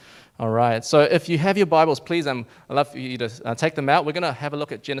All right, so if you have your Bibles, please, I'd love for you to take them out. We're going to have a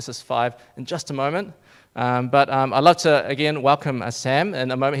look at Genesis 5 in just a moment. But I'd love to, again, welcome Sam in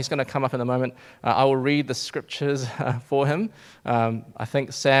a moment. He's going to come up in a moment. I will read the scriptures for him. I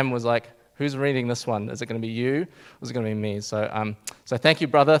think Sam was like, who's reading this one? Is it going to be you or is it going to be me? So thank you,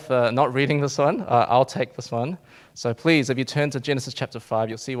 brother, for not reading this one. I'll take this one. So please, if you turn to Genesis chapter 5,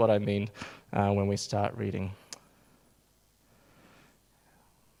 you'll see what I mean when we start reading.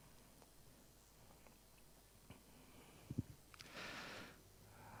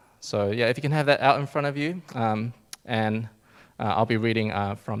 So yeah, if you can have that out in front of you, and I'll be reading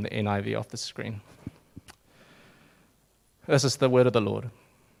from the NIV off the screen. This is the word of the Lord.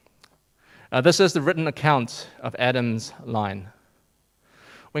 This is the written account of Adam's line.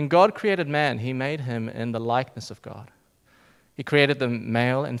 When God created man, he made him in the likeness of God. He created them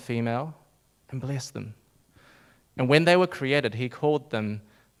male and female and blessed them. And when they were created, he called them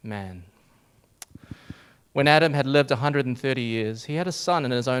man. When Adam had lived 130 years, he had a son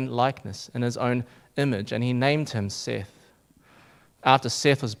in his own likeness, in his own image, and he named him Seth. After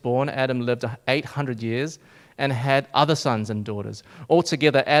Seth was born, Adam lived 800 years and had other sons and daughters.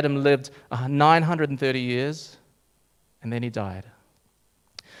 Altogether, Adam lived 930 years, and then he died.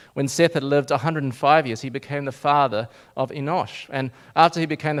 When Seth had lived 105 years, he became the father of Enosh. And after he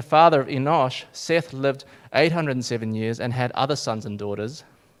became the father of Enosh, Seth lived 807 years and had other sons and daughters.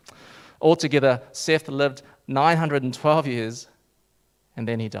 Altogether, Seth lived 912 years, and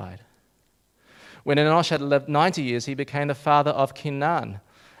then he died. When Enosh had lived 90 years, he became the father of Kenan.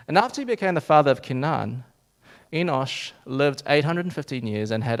 And after he became the father of Kenan, Enosh lived 815 years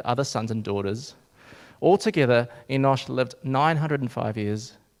and had other sons and daughters. Altogether, Enosh lived 905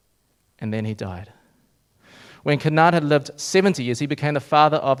 years, and then he died. When Kenan had lived 70 years, he became the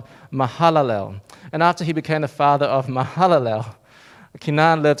father of Mahalalel. And after he became the father of Mahalalel,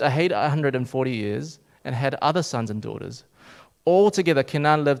 Kenan lived 840 years and had other sons and daughters. Altogether,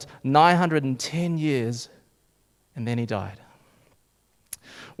 Kenan lived 910 years, and then he died.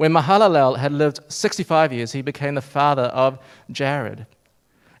 When Mahalalel had lived 65 years, he became the father of Jared.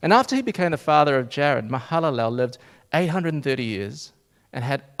 And after he became the father of Jared, Mahalalel lived 830 years and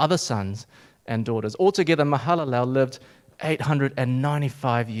had other sons and daughters. Altogether, Mahalalel lived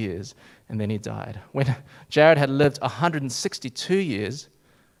 895 years, and then he died. When Jared had lived 162 years,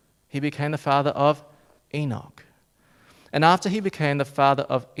 he became the father of Enoch. And after he became the father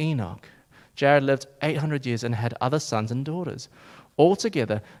of Enoch, Jared lived 800 years and had other sons and daughters.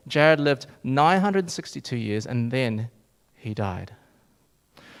 Altogether, Jared lived 962 years, and then he died.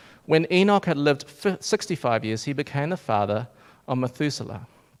 When Enoch had lived 65 years, he became the father of Methuselah.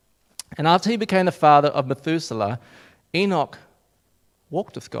 And after he became the father of Methuselah, Enoch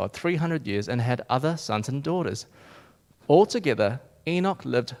walked with God 300 years and had other sons and daughters. Altogether, Enoch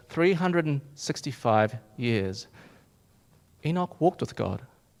lived 365 years. Enoch walked with God.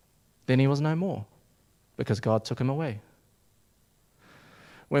 Then he was no more, because God took him away.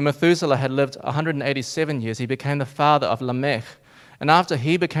 When Methuselah had lived 187 years, he became the father of Lamech. And after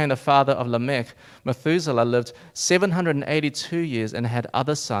he became the father of Lamech, Methuselah lived 782 years and had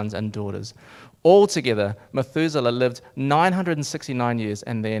other sons and daughters. Altogether, Methuselah lived 969 years,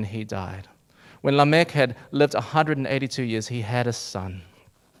 and then he died. When Lamech had lived 182 years, he had a son.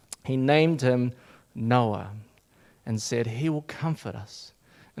 He named him Noah and said, "He will comfort us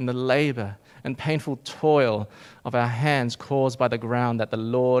in the labor and painful toil of our hands caused by the ground that the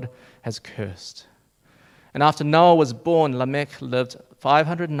Lord has cursed." And after Noah was born, Lamech lived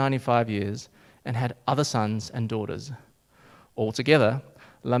 595 years and had other sons and daughters. Altogether,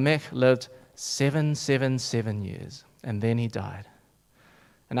 Lamech lived 777 years, and then he died.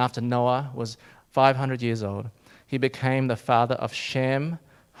 And after Noah was 500 years old, he became the father of Shem,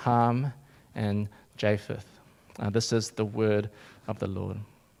 Ham, and Japheth. This is the word of the Lord.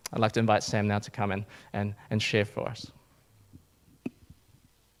 I'd like to invite Sam now to come in and share for us.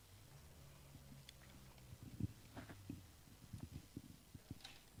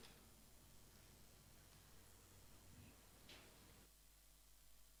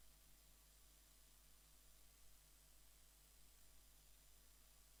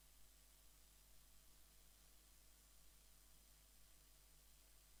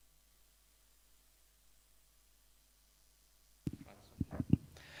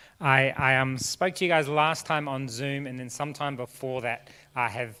 I spoke to you guys last time on Zoom, and then sometime before that I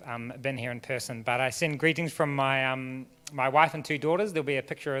have been here in person. But I send greetings from my wife and two daughters. There'll be a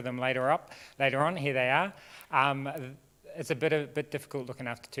picture of them later on. Here they are. it's a bit difficult looking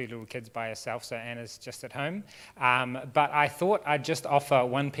after two little kids by herself, so Anna's just at home. But I thought I'd just offer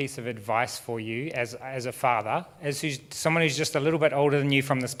one piece of advice for you as a father, someone who's just a little bit older than you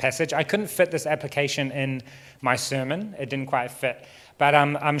from this passage. I couldn't fit this application in my sermon. It didn't quite fit. But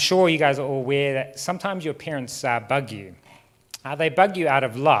I'm sure you guys are all aware that sometimes your parents bug you. They bug you out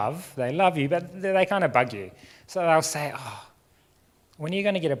of love. They love you, but they kind of bug you. So they'll say, oh, when are you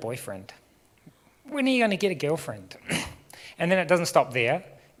going to get a boyfriend? When are you going to get a girlfriend? And then it doesn't stop there.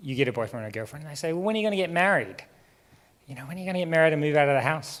 You get a boyfriend or a girlfriend. And they say, well, when are you going to get married? When are you going to get married and move out of the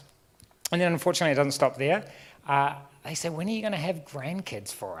house? And then unfortunately it doesn't stop there. They say, when are you going to have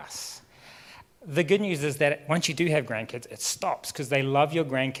grandkids for us? The good news is that once you do have grandkids, it stops because they love your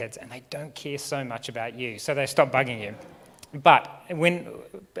grandkids and they don't care so much about you. So they stop bugging you. But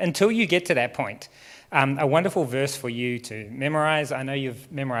until you get to that point, a wonderful verse for you to memorize. I know you've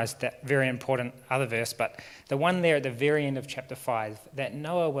memorized that very important other verse, but the one there at the very end of chapter 5, that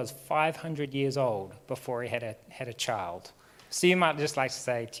Noah was 500 years old before he had a child. So you might just like to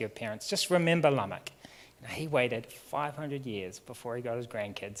say to your parents, just remember Lamech. He waited 500 years before he got his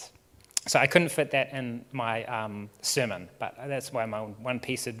grandkids. So I couldn't fit that in my sermon, but that's why my one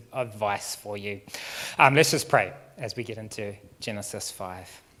piece of advice for you. Let's just pray as we get into Genesis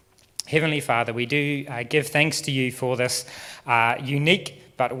 5. Heavenly Father, we do give thanks to you for this unique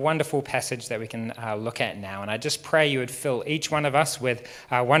but wonderful passage that we can look at now. And I just pray you would fill each one of us with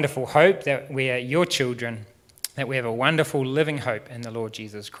wonderful hope that we are your children, that we have a wonderful living hope in the Lord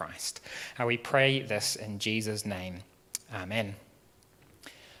Jesus Christ. We pray this in Jesus' name. Amen.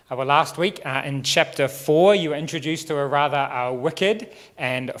 Well, last week in chapter 4, you were introduced to a rather wicked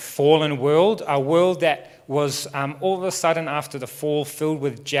and fallen world, a world that was all of a sudden after the fall filled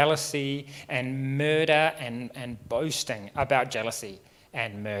with jealousy and murder and boasting about jealousy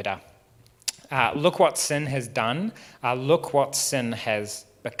and murder. Look what sin has done. Look what sin has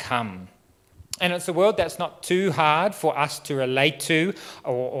become. And it's a world that's not too hard for us to relate to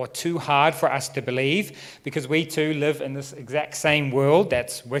or too hard for us to believe, because we too live in this exact same world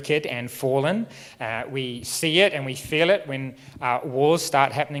that's wicked and fallen. We see it and we feel it when wars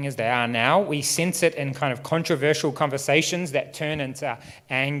start happening as they are now. We sense it in kind of controversial conversations that turn into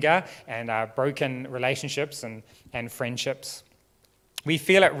anger and broken relationships and friendships. We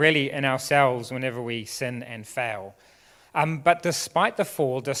feel it really in ourselves whenever we sin and fail. But despite the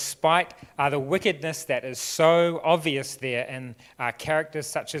fall, despite the wickedness that is so obvious there in characters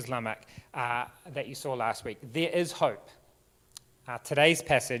such as Lamech that you saw last week, there is hope. Today's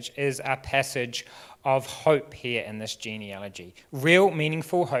passage is a passage of hope here in this genealogy. Real,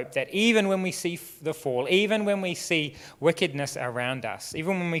 meaningful hope that even when we see the fall, even when we see wickedness around us,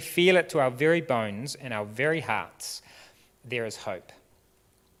 even when we feel it to our very bones and our very hearts, there is hope.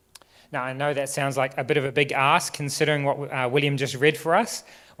 Now, I know that sounds like a bit of a big ask, considering what William just read for us,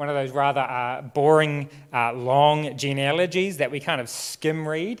 one of those rather boring, long genealogies that we kind of skim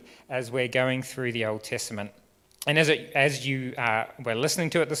read as we're going through the Old Testament. And as you were listening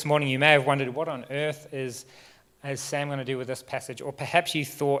to it this morning, you may have wondered, what on earth is Sam going to do with this passage? Or perhaps you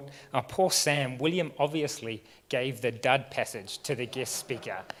thought, oh, poor Sam, William obviously gave the dud passage to the guest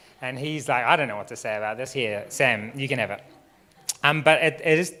speaker. And he's like, I don't know what to say about this. Here, Sam, you can have it. But it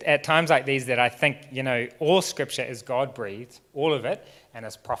is at times like these that I think, all Scripture is God-breathed, all of it, and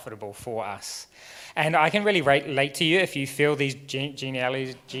is profitable for us. And I can really relate to you if you feel these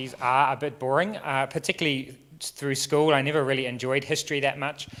genealogies are a bit boring, particularly through school. I never really enjoyed history that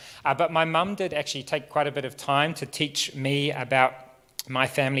much. But my mum did actually take quite a bit of time to teach me about my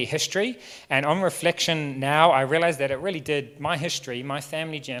family history. And on reflection now, I realize that it really did, my history, my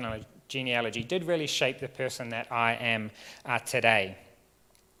family genealogy did really shape the person that I am today.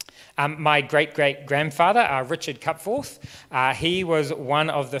 My great-great-grandfather, Richard Cupforth, he was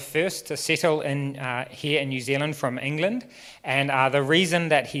one of the first to settle here in New Zealand from England. And the reason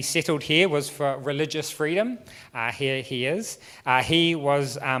that he settled here was for religious freedom. Here he is. He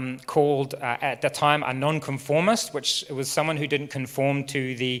was called, at the time, a nonconformist, which was someone who didn't conform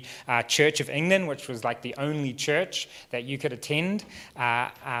to the Church of England, which was like the only church that you could attend.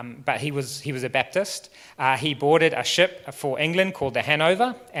 But he was a Baptist. He boarded a ship for England called the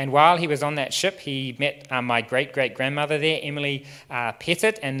Hanover, and while he was on that ship, he met my great-great-grandmother there, Emily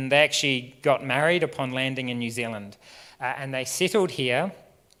Pettit, and they actually got married upon landing in New Zealand. And they settled here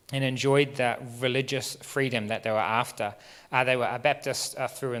and enjoyed the religious freedom that they were after. They were a Baptist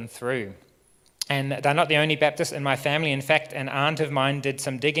through and through. And they're not the only Baptists in my family. In fact, an aunt of mine did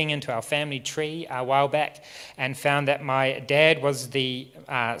some digging into our family tree a while back and found that my dad was the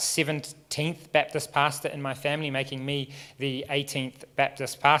 17th Baptist pastor in my family, making me the 18th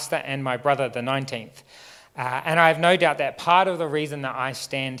Baptist pastor, and my brother the 19th. And I have no doubt that part of the reason that I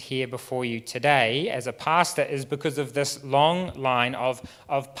stand here before you today as a pastor is because of this long line of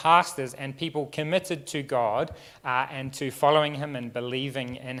pastors and people committed to God and to following him and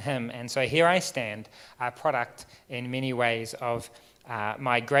believing in him. And so here I stand, a product in many ways of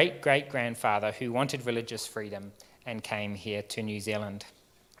my great-great-grandfather who wanted religious freedom and came here to New Zealand.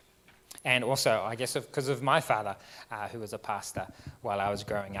 And also, I guess, because of my father, who was a pastor while I was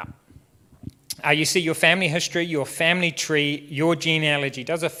growing up. You see, your family history, your family tree, your genealogy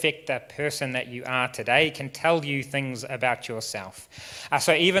does affect the person that you are today. It can tell you things about yourself.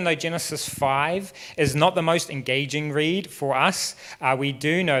 So even though Genesis 5 is not the most engaging read for us, we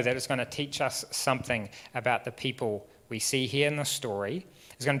do know that it's going to teach us something about the people we see here in the story.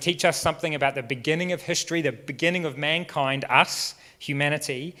 It's going to teach us something about the beginning of history, the beginning of mankind, us,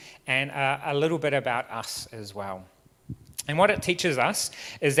 humanity, and a little bit about us as well. And what it teaches us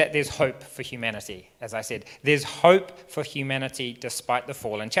is that there's hope for humanity, as I said. There's hope for humanity despite the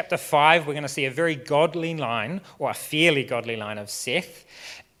fall. In chapter 5, we're going to see a very godly line, or a fairly godly line of Seth,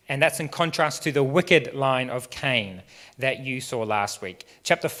 and that's in contrast to the wicked line of Cain that you saw last week.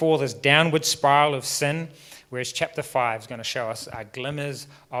 Chapter 4, this downward spiral of sin, whereas chapter 5 is going to show us glimmers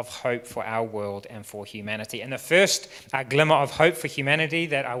of hope for our world and for humanity. And the first glimmer of hope for humanity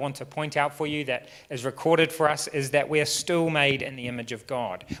that I want to point out for you that is recorded for us is that we are still made in the image of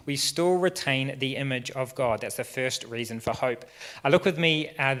God. We still retain the image of God. That's the first reason for hope. Look with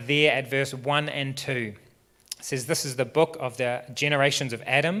me there at verse 1 and 2. It says, "This is the book of the generations of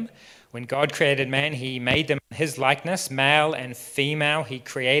Adam. When God created man, he made them in his likeness, male and female. He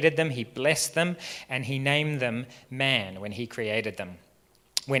created them, he blessed them, and he named them man when he created them.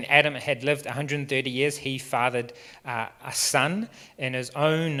 When Adam had lived 130 years, he fathered a son in his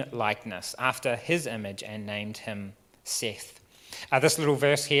own likeness, after his image, and named him Seth." This little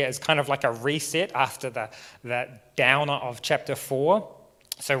verse here is kind of like a reset after the downer of chapter 4.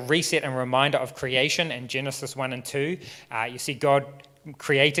 So reset and reminder of creation in Genesis 1 and 2. You see God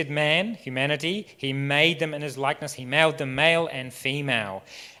created man, humanity. He made them in his likeness. He made them male and female.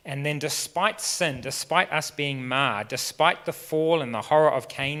 And then despite sin, despite us being marred, despite the fall and the horror of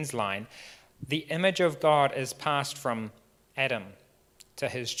Cain's line, the image of God is passed from Adam to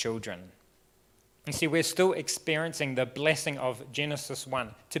his children. And see, we're still experiencing the blessing of Genesis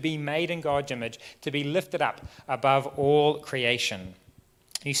 1, to be made in God's image, to be lifted up above all creation.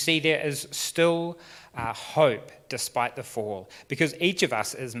 You see, there is still hope despite the fall, because each of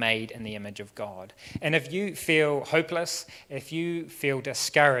us is made in the image of God. And if you feel hopeless, if you feel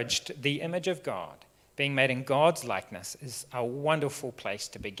discouraged, the image of God, being made in God's likeness, is a wonderful place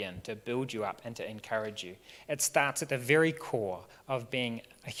to begin, to build you up and to encourage you. It starts at the very core of being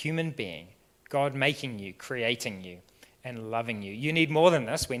a human being, God making you, creating you, and loving you. You need more than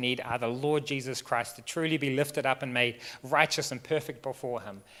this. We need the Lord Jesus Christ to truly be lifted up and made righteous and perfect before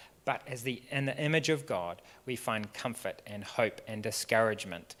him. But in the image of God, we find comfort and hope and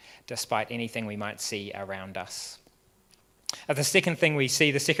discouragement despite anything we might see around us. The second thing we see,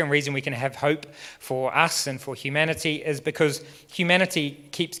 the second reason we can have hope for us and for humanity is because humanity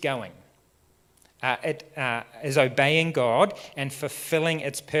keeps going. It is obeying God and fulfilling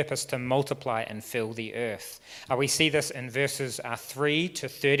its purpose to multiply and fill the earth. We see this in verses 3 to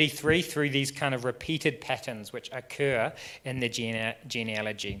 33 through these kind of repeated patterns which occur in the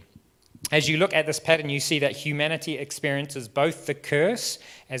genealogy. As you look at this pattern, you see that humanity experiences both the curse,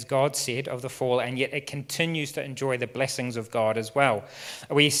 as God said, of the fall, and yet it continues to enjoy the blessings of God as well.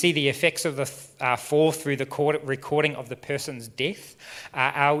 We see the effects of the fall through the recording of the person's death.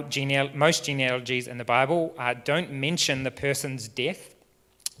 Most genealogies in the Bible don't mention the person's death,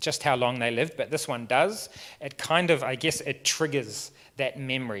 just how long they lived, but this one does. It kind of, I guess, it triggers that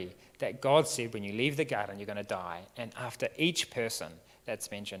memory that God said when you leave the garden, you're going to die. And after each person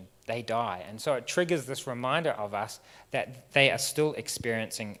that's mentioned, they die. And so it triggers this reminder of us that they are still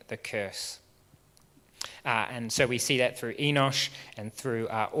experiencing the curse. And so we see that through Enosh and through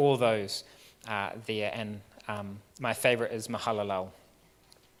all those there. And my favorite is Mahalalel,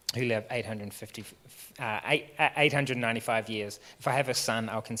 who lived 895 years. If I have a son,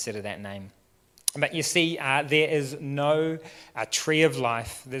 I'll consider that name. But you see, there is no tree of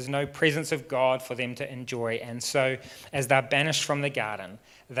life. There's no presence of God for them to enjoy. And so as they're banished from the garden,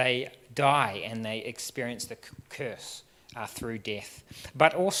 they die and they experience the curse through death.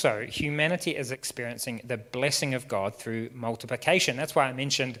 But also, humanity is experiencing the blessing of God through multiplication. That's why I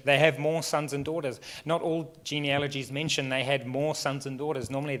mentioned they have more sons and daughters. Not all genealogies mention they had more sons and daughters.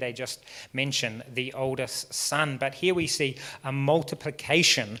 Normally they just mention the oldest son. But here we see a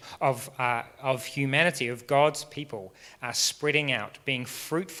multiplication of humanity, of God's people, spreading out, being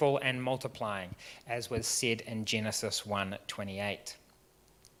fruitful and multiplying, as was said in Genesis 1:28.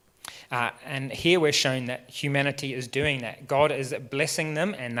 And here we're shown that humanity is doing that. God is blessing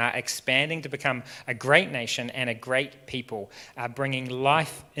them and expanding to become a great nation and a great people, bringing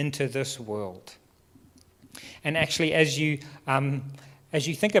life into this world. And actually, as you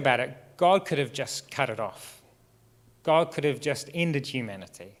think about it, God could have just cut it off. God could have just ended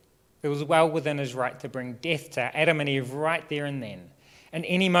humanity. It was well within his right to bring death to Adam and Eve right there and then. And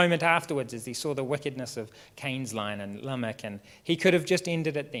any moment afterwards, as he saw the wickedness of Cain's line and Lamech, and he could have just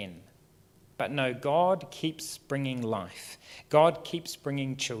ended it then. But no, God keeps bringing life. God keeps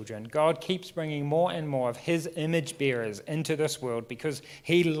bringing children. God keeps bringing more and more of his image bearers into this world because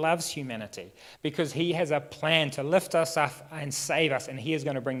he loves humanity, because he has a plan to lift us up and save us, and he is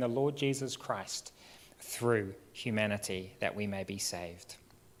going to bring the Lord Jesus Christ through humanity that we may be saved.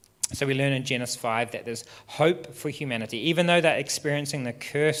 So we learn in Genesis 5 that there's hope for humanity. Even though they're experiencing the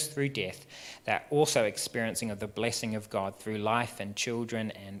curse through death, they're also experiencing of the blessing of God through life and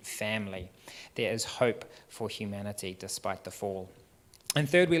children and family. There is hope for humanity despite the fall. And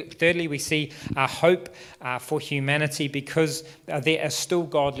thirdly, we see hope for humanity because there are still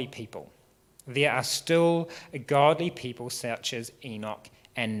godly people. There are still godly people such as Enoch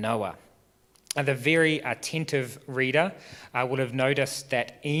and Noah. The very attentive reader would have noticed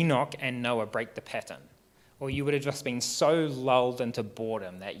that Enoch and Noah break the pattern. Or you would have just been so lulled into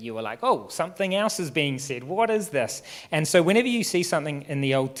boredom that you were like, oh, something else is being said. What is this? And so whenever you see something in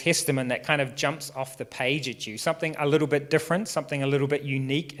the Old Testament that kind of jumps off the page at you, something a little bit different, something a little bit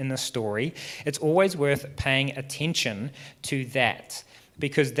unique in the story, it's always worth paying attention to that,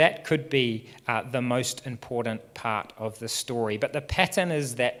 because that could be the most important part of the story. But the pattern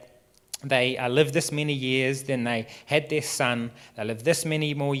is that they lived this many years, then they had their son, they lived this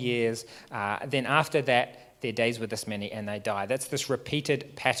many more years, then after that, their days were this many, and they died. That's this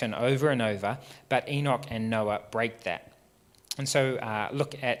repeated pattern over and over, but Enoch and Noah break that. And so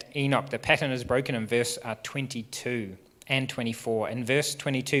look at Enoch. The pattern is broken in verse 22 and 24. In verse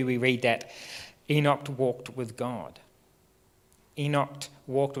 22, we read that Enoch walked with God. Enoch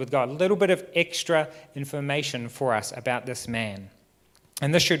walked with God. A little bit of extra information for us about this man.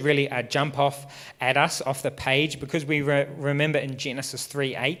 And this should really jump off at us off the page, because we remember in Genesis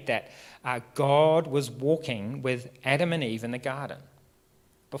 3:8 that God was walking with Adam and Eve in the garden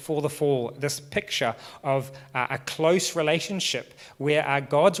before the fall. This picture of a close relationship where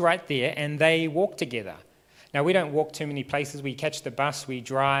God's right there and they walk together. Now, we don't walk too many places. We catch the bus, we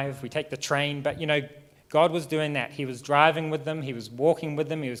drive, we take the train, but God was doing that. He was driving with them, he was walking with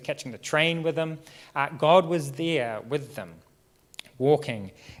them, he was catching the train with them. God was there with them, walking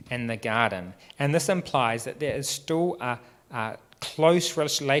in the garden. And this implies that there is still a close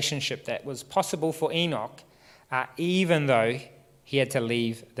relationship that was possible for Enoch, even though he had to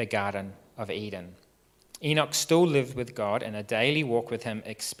leave the Garden of Eden. Enoch still lived with God in a daily walk with him,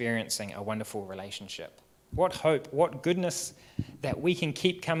 experiencing a wonderful relationship. What hope, what goodness that we can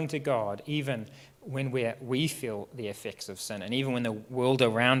keep coming to God even when we feel the effects of sin, and even when the world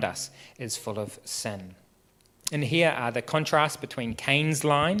around us is full of sin. And here the contrast between Cain's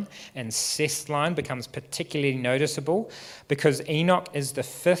line and Seth's line becomes particularly noticeable, because Enoch is the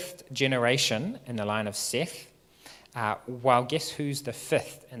 5th generation in the line of Seth, while guess who's the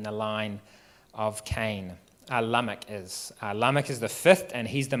 5th in the line of Cain? Lamech is. Lamech is the 5th, and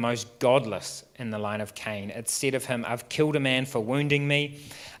he's the most godless in the line of Cain. It's said of him, I've killed a man for wounding me,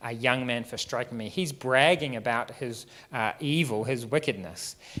 a young man for striking me. He's bragging about his evil, his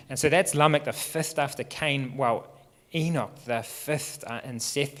wickedness. And so that's Lamech, the 5th after Cain. Well, Enoch, the 5th in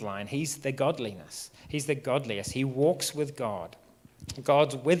Seth line, he's the godliness. He's the godliest. He walks with God.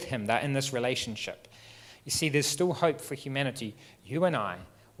 God's with him. They're in this relationship. You see, there's still hope for humanity. You and I,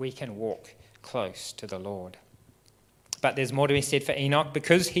 we can walk close to the Lord. But there's more to be said for Enoch.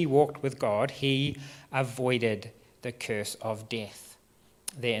 Because he walked with God, he avoided the curse of death.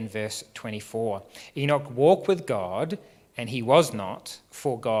 There in verse 24. Enoch walked with God, and he was not,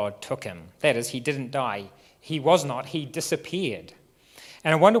 for God took him. That is, he didn't die. He was not, he disappeared.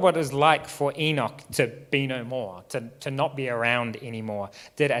 And I wonder what it was like for Enoch to be no more, to not be around anymore.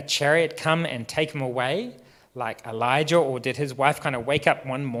 Did a chariot come and take him away like Elijah, or did his wife kind of wake up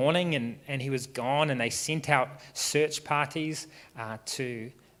one morning and he was gone, and they sent out search parties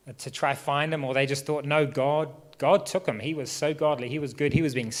to try find him, or they just thought, no, God God took him. He was so godly. He was good. He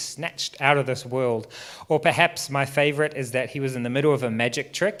was being snatched out of this world. Or perhaps my favorite is that he was in the middle of a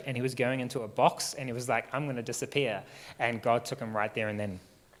magic trick and he was going into a box and he was like, I'm going to disappear. And God took him right there and then.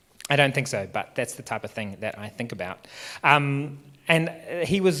 I don't think so, but that's the type of thing that I think about. And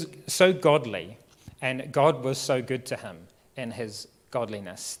he was so godly, and God was so good to him in his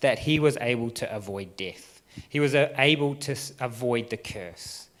godliness that he was able to avoid death. He was able to avoid the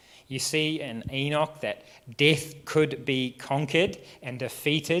curse. You see in Enoch that death could be conquered and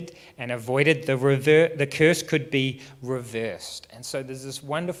defeated and avoided. The curse could be reversed. And so there's this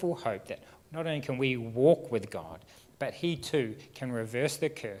wonderful hope that not only can we walk with God, but he too can reverse the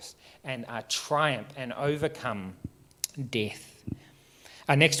curse and triumph and overcome death.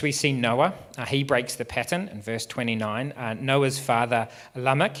 Next we see Noah. He breaks the pattern in verse 29. Noah's father,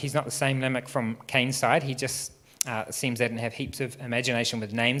 Lamech, he's not the same Lamech from Cain's side. He just seems they didn't have heaps of imagination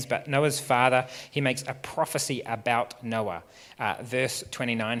with names. But Noah's father, he makes a prophecy about Noah. Verse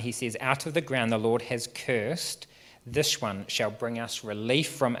 29, he says, out of the ground the Lord has cursed. This one shall bring us relief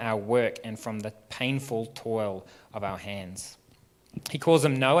from our work and from the painful toil of our hands. He calls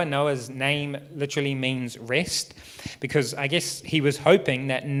him Noah. Noah's name literally means rest, because I guess he was hoping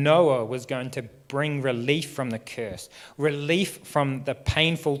that Noah was going to bring relief from the curse, relief from the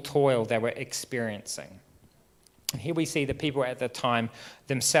painful toil they were experiencing. And here we see the people at the time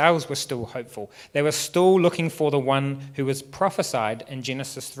themselves were still hopeful. They were still looking for the one who was prophesied in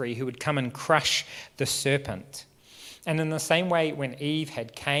Genesis 3, who would come and crush the serpent. And in the same way, when Eve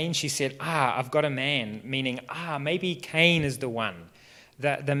had Cain, she said, I've got a man, meaning, maybe Cain is the one,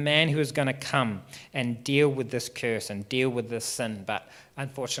 the man who is going to come and deal with this curse and deal with this sin. But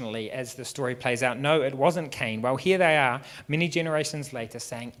unfortunately, as the story plays out, no, it wasn't Cain. Well, here they are, many generations later,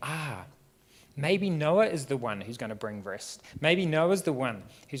 saying, maybe Noah is the one who's going to bring rest. Maybe Noah's the one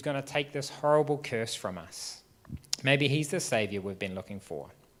who's going to take this horrible curse from us. Maybe he's the savior we've been looking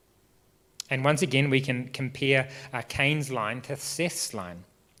for. And once again, we can compare Cain's line to Seth's line.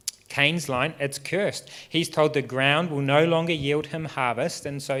 Cain's line, it's cursed. He's told the ground will no longer yield him harvest,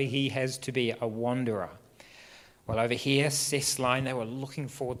 and so he has to be a wanderer. Well, over here, Seth's line, they were looking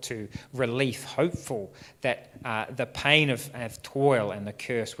forward to relief, hopeful that the pain of toil and the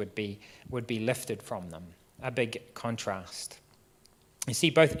curse would be lifted from them. A big contrast. You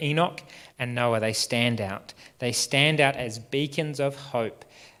see, both Enoch and Noah, they stand out. They stand out as beacons of hope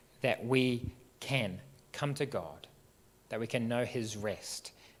that we can come to God, that we can know his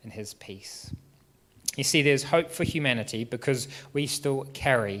rest and his peace. You see, there's hope for humanity because we still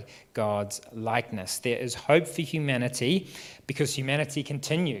carry God's likeness. There is hope for humanity because humanity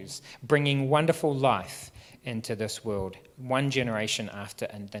continues bringing wonderful life into this world, one generation after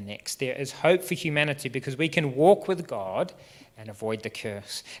the next. There is hope for humanity because we can walk with God and avoid the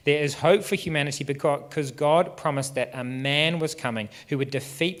curse. There is hope for humanity because God promised that a man was coming who would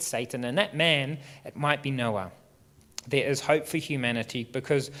defeat Satan, and that man, it might be Noah. There is hope for humanity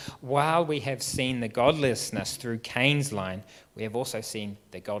because while we have seen the godlessness through Cain's line, we have also seen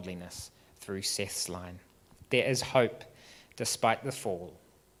the godliness through Seth's line. There is hope despite the fall.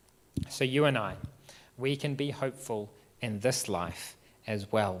 So you and I, we can be hopeful in this life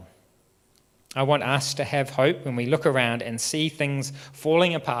as well. I want us to have hope when we look around and see things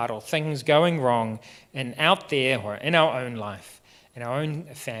falling apart or things going wrong and out there or in our own life, in our own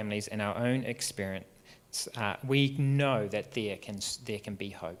families, in our own experience. We know that there can be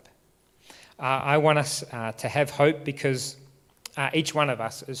hope. I want us to have hope because each one of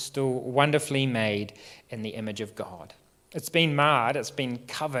us is still wonderfully made in the image of God. It's been marred, it's been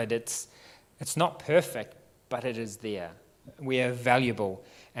covered, it's not perfect, but it is there. We are valuable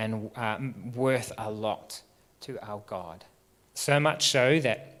and worth a lot to our God. So much so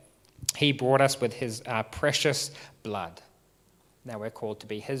that he brought us with his precious blood. Now we're called to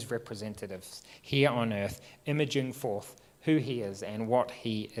be his representatives here on earth, imaging forth who he is and what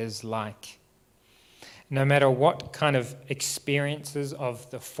he is like. No matter what kind of experiences of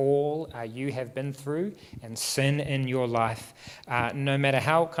the fall you have been through and sin in your life, no matter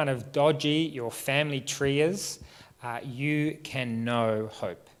how kind of dodgy your family tree is, you can know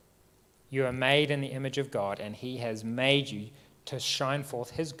hope. You are made in the image of God, and he has made you to shine forth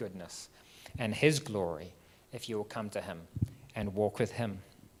his goodness and his glory if you will come to him and walk with him.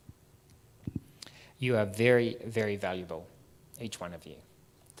 You are very, very valuable, each one of you,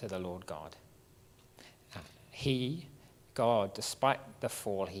 to the Lord God. God, despite the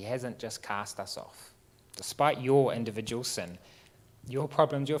fall, he hasn't just cast us off. Despite your individual sin, your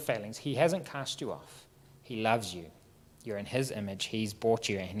problems, your failings, he hasn't cast you off. He loves you. You're in his image. He's brought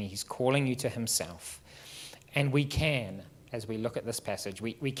you and he's calling you to himself. And we can as we look at this passage.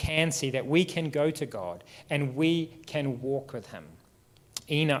 We can see that we can go to God and we can walk with him.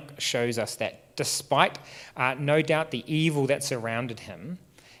 Enoch shows us that despite, no doubt, the evil that surrounded him,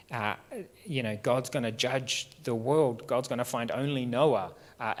 God's going to judge the world. God's going to find only Noah,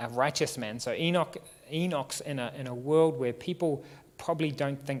 a righteous man. So Enoch's in a world where people probably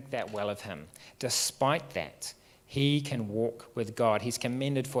don't think that well of him. Despite that, he can walk with God. He's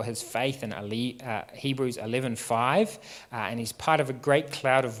commended for his faith in Hebrews 11:5, and he's part of a great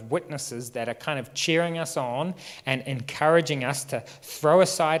cloud of witnesses that are kind of cheering us on and encouraging us to throw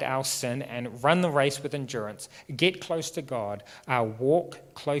aside our sin and run the race with endurance, get close to God, walk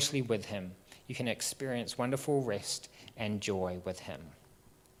closely with him. You can experience wonderful rest and joy with him.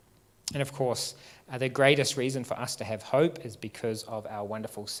 And of course, the greatest reason for us to have hope is because of our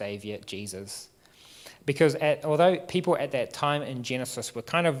wonderful Savior, Jesus. Because although people at that time in Genesis were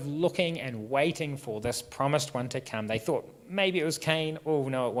kind of looking and waiting for this promised one to come, they thought maybe it was Cain. Oh,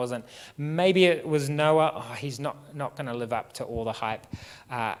 no, it wasn't. Maybe it was Noah. Oh, he's not going to live up to all the hype.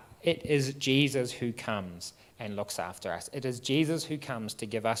 It is Jesus who comes and looks after us. It is Jesus who comes to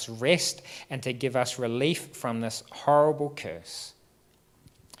give us rest and to give us relief from this horrible curse.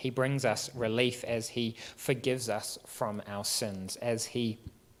 He brings us relief as he forgives us from our sins, as he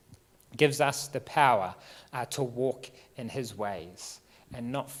gives us the power to walk in his ways and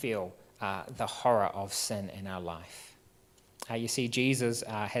not feel the horror of sin in our life. You see, Jesus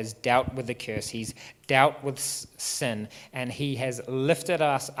has dealt with the curse. He's dealt with sin, and he has lifted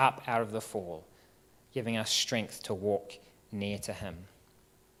us up out of the fall, giving us strength to walk near to him.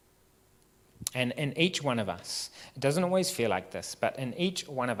 And in each one of us, it doesn't always feel like this, but in each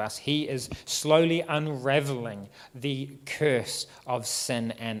one of us, he is slowly unraveling the curse of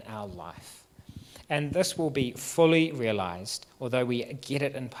sin in our life. And this will be fully realized, although we get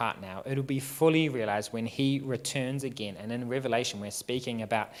it in part now, it'll be fully realized when he returns again. And in Revelation, we're speaking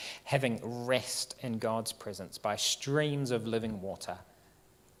about having rest in God's presence by streams of living water.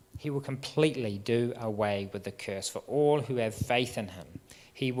 He will completely do away with the curse for all who have faith in him.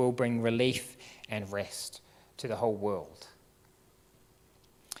 He will bring relief and rest to the whole world.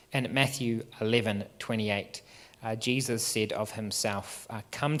 And at Matthew 11:28, Jesus said of himself,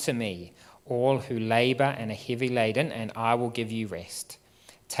 "Come to me, all who labor and are heavy laden, and I will give you rest.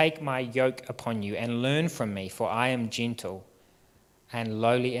 Take my yoke upon you and learn from me, for I am gentle and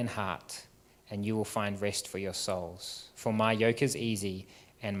lowly in heart, and you will find rest for your souls. For my yoke is easy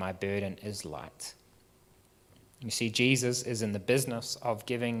and my burden is light." You see, Jesus is in the business of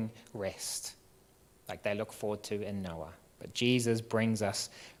giving rest, like they look forward to in Noah. But Jesus brings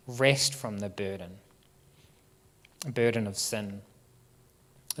us rest from the burden of sin,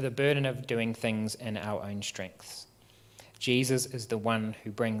 the burden of doing things in our own strengths. Jesus is the one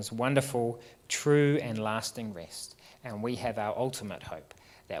who brings wonderful, true, and lasting rest. And we have our ultimate hope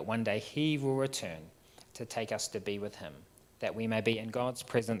that one day he will return to take us to be with him, that we may be in God's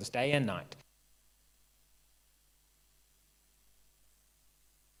presence day and night.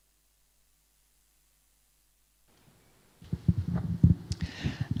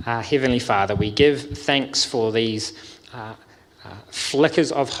 Heavenly Father, we give thanks for these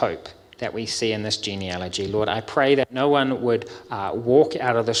flickers of hope that we see in this genealogy. Lord, I pray that no one would walk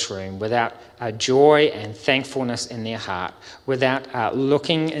out of this room without joy and thankfulness in their heart, without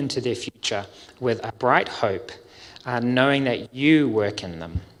looking into their future with a bright hope, knowing that you work in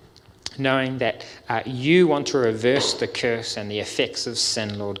them, knowing that you want to reverse the curse and the effects of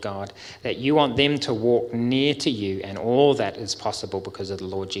sin, Lord God, that you want them to walk near to you, and all that is possible because of the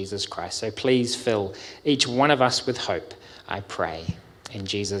Lord Jesus Christ. So please fill each one of us with hope, I pray. In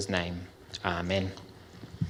Jesus' name, amen.